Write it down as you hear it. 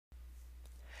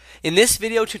In this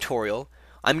video tutorial,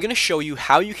 I'm going to show you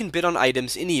how you can bid on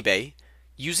items in eBay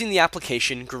using the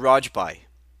application GarageBuy.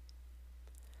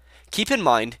 Keep in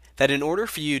mind that in order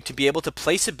for you to be able to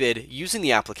place a bid using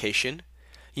the application,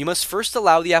 you must first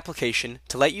allow the application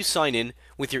to let you sign in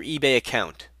with your eBay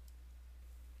account.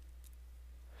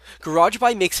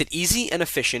 GarageBuy makes it easy and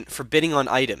efficient for bidding on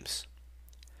items.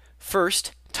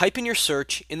 First, type in your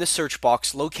search in the search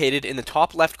box located in the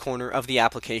top left corner of the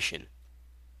application.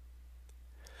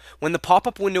 When the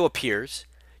pop-up window appears,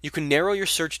 you can narrow your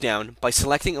search down by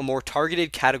selecting a more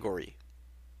targeted category.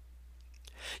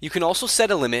 You can also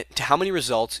set a limit to how many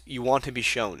results you want to be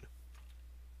shown.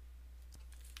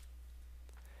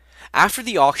 After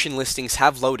the auction listings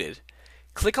have loaded,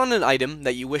 click on an item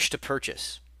that you wish to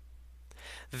purchase.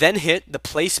 Then hit the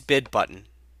Place Bid button.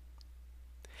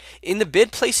 In the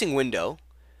bid placing window,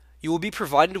 you will be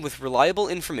provided with reliable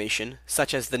information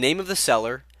such as the name of the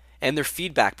seller and their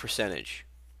feedback percentage.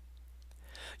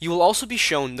 You will also be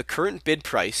shown the current bid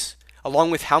price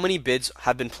along with how many bids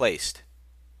have been placed.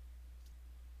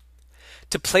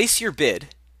 To place your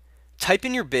bid, type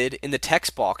in your bid in the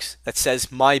text box that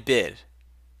says My Bid.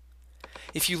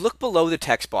 If you look below the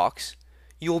text box,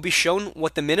 you will be shown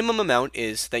what the minimum amount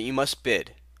is that you must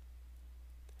bid.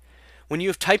 When you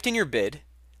have typed in your bid,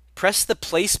 press the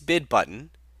Place Bid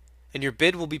button and your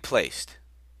bid will be placed.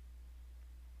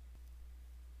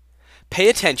 Pay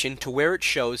attention to where it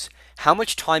shows how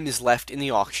much time is left in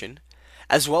the auction,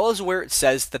 as well as where it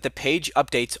says that the page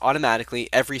updates automatically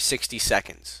every 60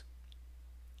 seconds.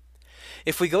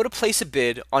 If we go to place a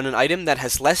bid on an item that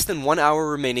has less than 1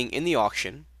 hour remaining in the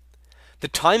auction, the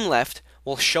time left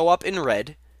will show up in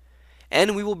red,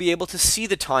 and we will be able to see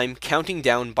the time counting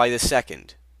down by the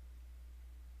second.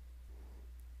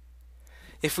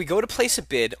 If we go to place a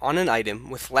bid on an item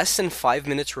with less than 5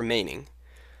 minutes remaining,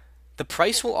 the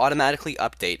price will automatically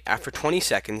update after 20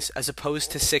 seconds as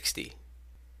opposed to 60.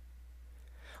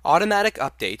 Automatic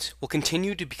updates will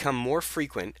continue to become more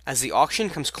frequent as the auction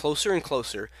comes closer and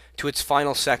closer to its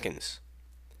final seconds.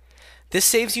 This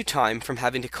saves you time from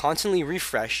having to constantly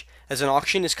refresh as an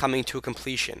auction is coming to a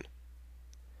completion.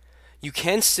 You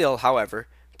can still, however,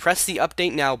 press the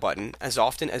Update Now button as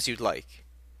often as you'd like.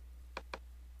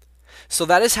 So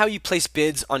that is how you place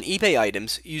bids on eBay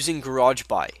items using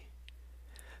GarageBuy.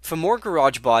 For more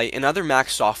GarageBuy and other Mac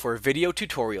software video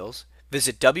tutorials,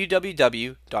 visit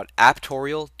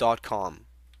www.apptorial.com.